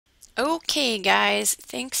Okay guys,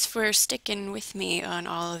 thanks for sticking with me on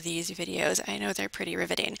all of these videos. I know they're pretty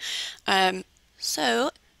riveting. So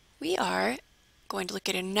we are going to look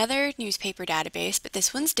at another newspaper database, but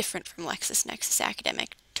this one's different from LexisNexis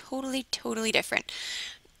Academic. Totally different.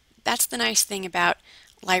 That's the nice thing about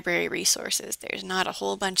library resources. There's not a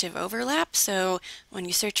whole bunch of overlap, so when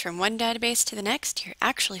you search from one database to the next, you're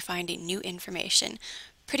actually finding new information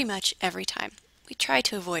pretty much every time. We try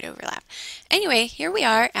to avoid overlap. Anyway, here we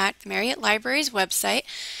are at the Marriott Library's website,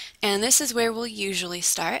 and this is where we'll usually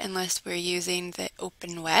start unless we're using the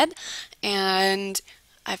open web. And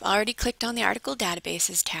I've already clicked on the Article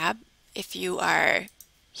Databases tab. If you are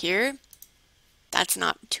here, that's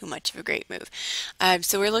not too much of a great move.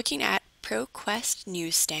 So we're looking at ProQuest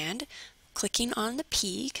Newsstand, clicking on the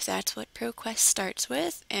P because that's what ProQuest starts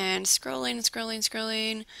with, and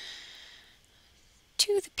scrolling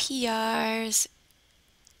to the PRs,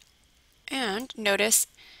 and notice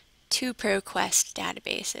two ProQuest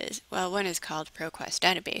databases. Well, one is called ProQuest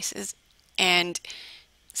Databases, and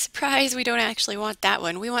surprise, we don't actually want that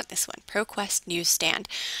one. We want this one, ProQuest Newsstand.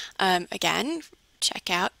 Again, check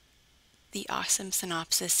out the awesome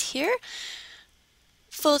synopsis here.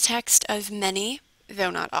 Full text of many,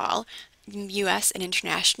 though not all, U.S. and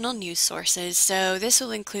international news sources. So this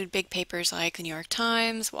will include big papers like the New York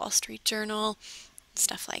Times, Wall Street Journal,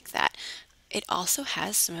 stuff like that. It also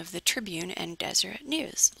has some of the Tribune and Deseret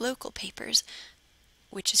News, local papers,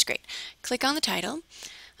 which is great. Click on the title,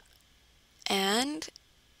 and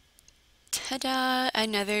ta-da,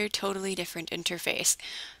 another totally different interface.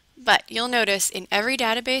 But you'll notice in every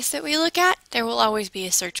database that we look at, there will always be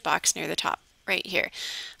a search box near the top, right here.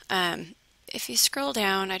 If you scroll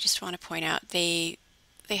down, I just want to point out they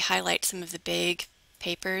highlight some of the big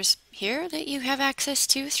papers here that you have access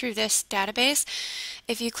to through this database.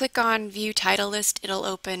 If you click on View Title List, it'll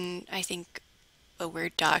open, I think, a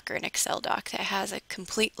Word doc or an Excel doc that has a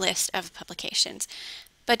complete list of publications.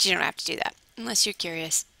 But you don't have to do that unless you're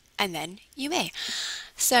curious, and then you may.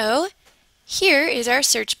 So here is our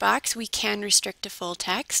search box. We can restrict to full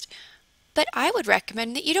text, but I would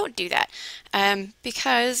recommend that you don't do that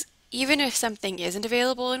because even if something isn't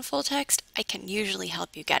available in full text, I can usually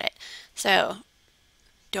help you get it. So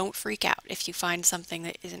don't freak out if you find something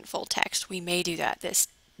that isn't full text. We may do that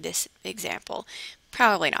this example.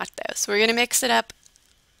 Probably not though. So we're going to mix it up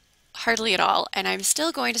hardly at all, and I'm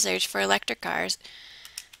still going to search for electric cars.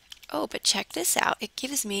 Oh, but check this out. It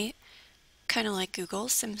gives me, kind of like Google,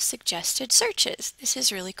 some suggested searches. This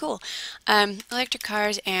is really cool. Electric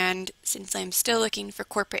cars, and since I'm still looking for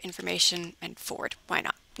corporate information, and Ford, why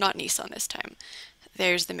not? Not Nissan this time.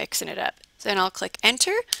 There's the mixing it up. So then I'll click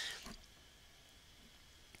enter,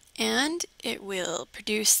 and it will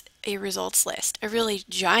produce a results list, a really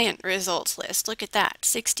giant results list. Look at that,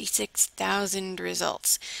 66,000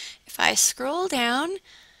 results. If I scroll down,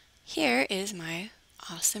 here is my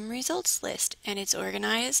awesome results list, and it's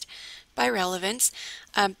organized by relevance.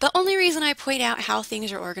 The only reason I point out how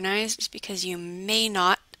things are organized is because you may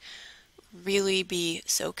not really be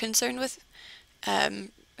so concerned with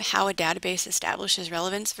how a database establishes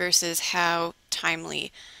relevance versus how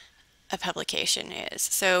timely a publication is.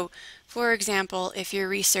 So, for example, if you're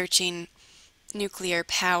researching nuclear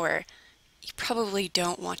power, you probably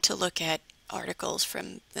don't want to look at articles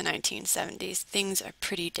from the 1970s. Things are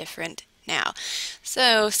pretty different now.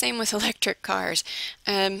 So same with electric cars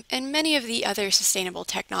and many of the other sustainable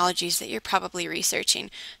technologies that you're probably researching.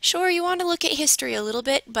 Sure, you want to look at history a little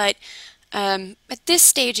bit, but at this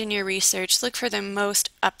stage in your research, look for the most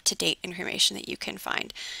up-to-date information that you can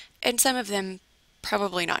find. And some of them,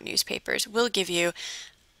 probably not newspapers, will give you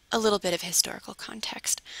a little bit of historical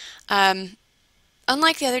context.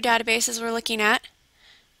 Unlike the other databases we're looking at,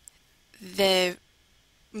 the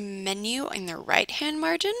menu in the right-hand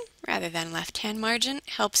margin rather than left-hand margin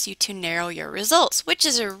helps you to narrow your results, which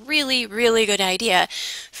is a really good idea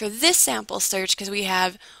for this sample search because we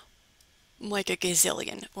have like a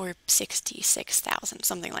gazillion or 66,000,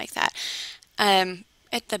 something like that.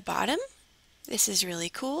 At the bottom, this is really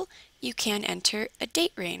cool. You can enter a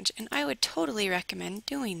date range, and I would totally recommend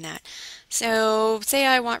doing that. So say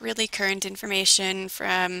I want really current information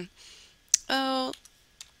from, oh,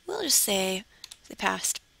 we'll just say the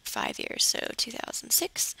past 5 years, so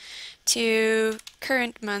 2006 to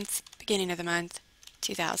current month, beginning of the month,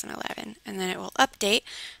 2011, and then it will update,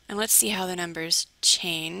 and let's see how the numbers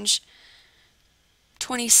change.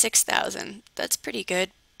 26,000, that's pretty good,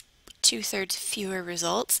 2/3 fewer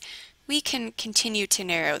results. We can continue to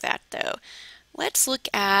narrow that though. Let's look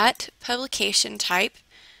at publication type,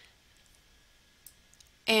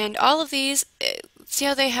 and all of these, see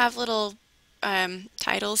how they have little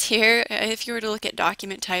titles here. If you were to look at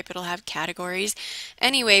document type, it'll have categories.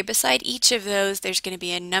 Anyway, beside each of those, there's going to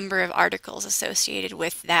be a number of articles associated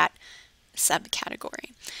with that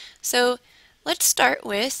subcategory. So let's start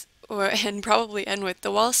with, and probably end with,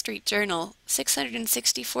 the Wall Street Journal.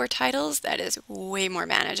 664 titles, that is way more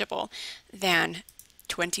manageable than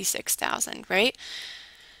 26,000, right?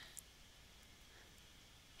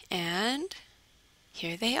 And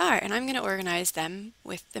here they are, and I'm going to organize them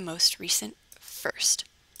with the most recent first.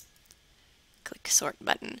 Click sort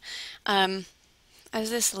button. As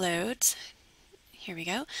this loads, here we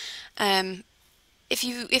go. If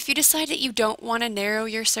you decide that you don't want to narrow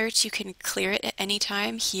your search, you can clear it at any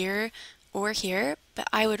time here or here, but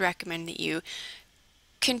I would recommend that you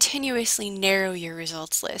continuously narrow your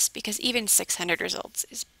results list because even 600 results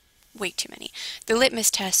is way too many. The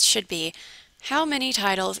litmus test should be how many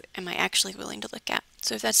titles am I actually willing to look at?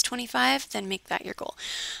 So if that's 25, then make that your goal.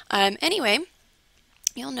 Anyway,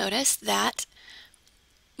 you'll notice that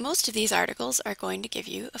most of these articles are going to give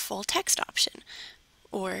you a full text option,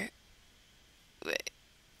 or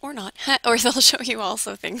not, or they'll show you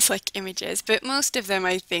also things like images, but most of them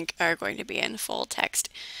I think are going to be in full text,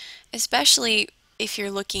 especially if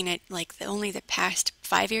you're looking at like only the past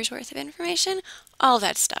 5 years worth of information. All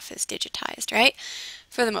that stuff is digitized, right?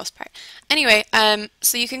 For the most part. Anyway,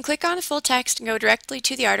 so you can click on a full text and go directly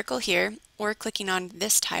to the article here, or clicking on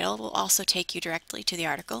this title will also take you directly to the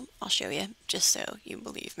article. I'll show you just so you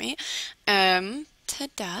believe me.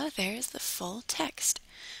 Ta-da, there's the full text.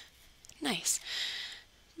 Nice.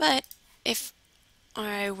 But if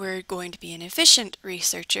I were going to be an efficient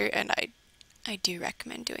researcher, and I do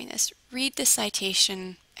recommend doing this, read the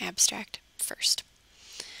citation abstract first.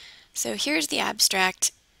 So here's the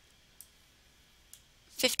abstract.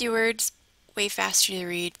 50 words, way faster to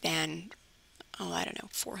read than, oh, I don't know,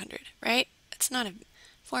 400, right? It's not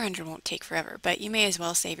 400 won't take forever, but you may as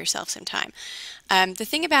well save yourself some time. The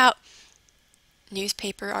thing about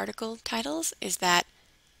newspaper article titles is that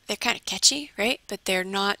they're kind of catchy, right? But they're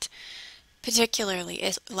not particularly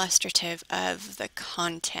illustrative of the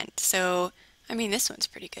content. So, I mean, this one's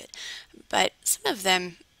pretty good, but some of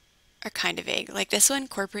them are kind of vague. Like this one,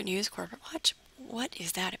 Corporate News, Corporate Watch. What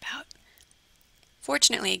is that about?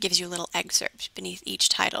 Fortunately, it gives you a little excerpt beneath each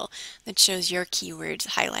title that shows your keywords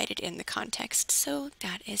highlighted in the context, so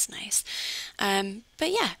that is nice.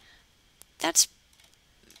 But yeah, that's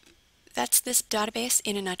this database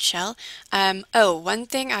in a nutshell. Oh, one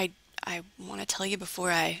thing I want to tell you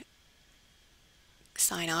before I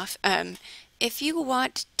sign off. If you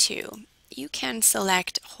want to, you can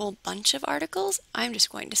select a whole bunch of articles. I'm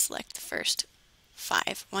just going to select the first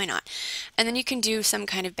 5, why not? And then you can do some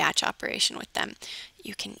kind of batch operation with them.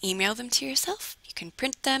 You can email them to yourself, you can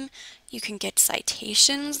print them, you can get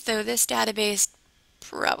citations, though this database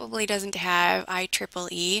probably doesn't have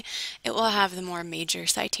IEEE. It will have the more major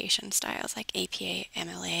citation styles like APA,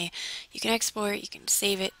 MLA. You can export, you can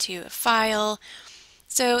save it to a file.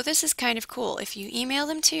 So this is kind of cool. If you email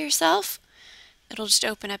them to yourself, it'll just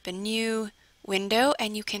open up a new window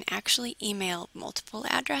and you can actually email multiple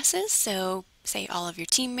addresses. So say all of your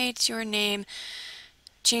teammates, your name,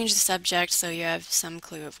 change the subject so you have some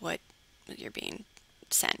clue of what you're being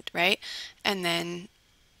sent, right? And then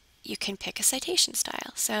you can pick a citation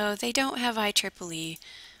style. So they don't have IEEE,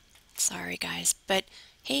 sorry guys, but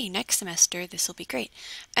hey, next semester this will be great.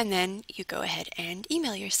 And then you go ahead and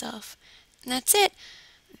email yourself. And that's it.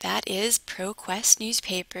 That is ProQuest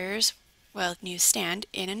Newspapers, well, Newsstand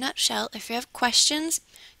in a nutshell. If you have questions,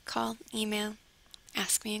 call, email,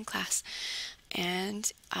 ask me in class, and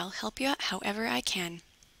I'll help you out however I can.